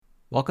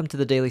Welcome to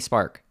the Daily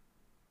Spark.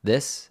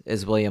 This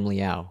is William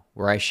Liao,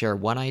 where I share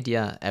one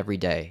idea every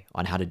day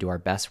on how to do our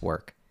best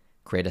work,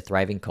 create a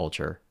thriving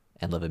culture,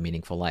 and live a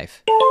meaningful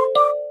life.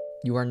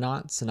 You are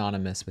not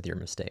synonymous with your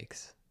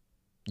mistakes.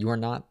 You are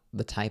not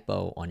the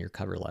typo on your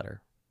cover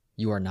letter.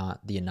 You are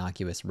not the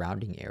innocuous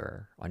rounding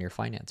error on your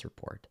finance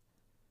report.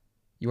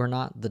 You are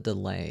not the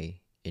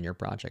delay in your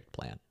project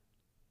plan.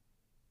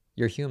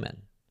 You're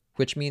human,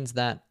 which means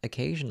that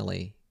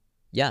occasionally,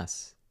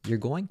 yes, you're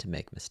going to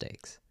make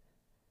mistakes.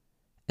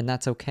 And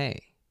that's okay.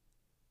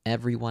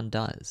 Everyone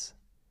does.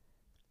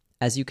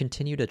 As you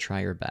continue to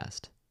try your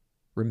best,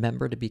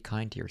 remember to be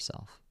kind to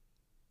yourself.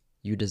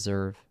 You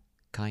deserve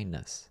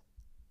kindness.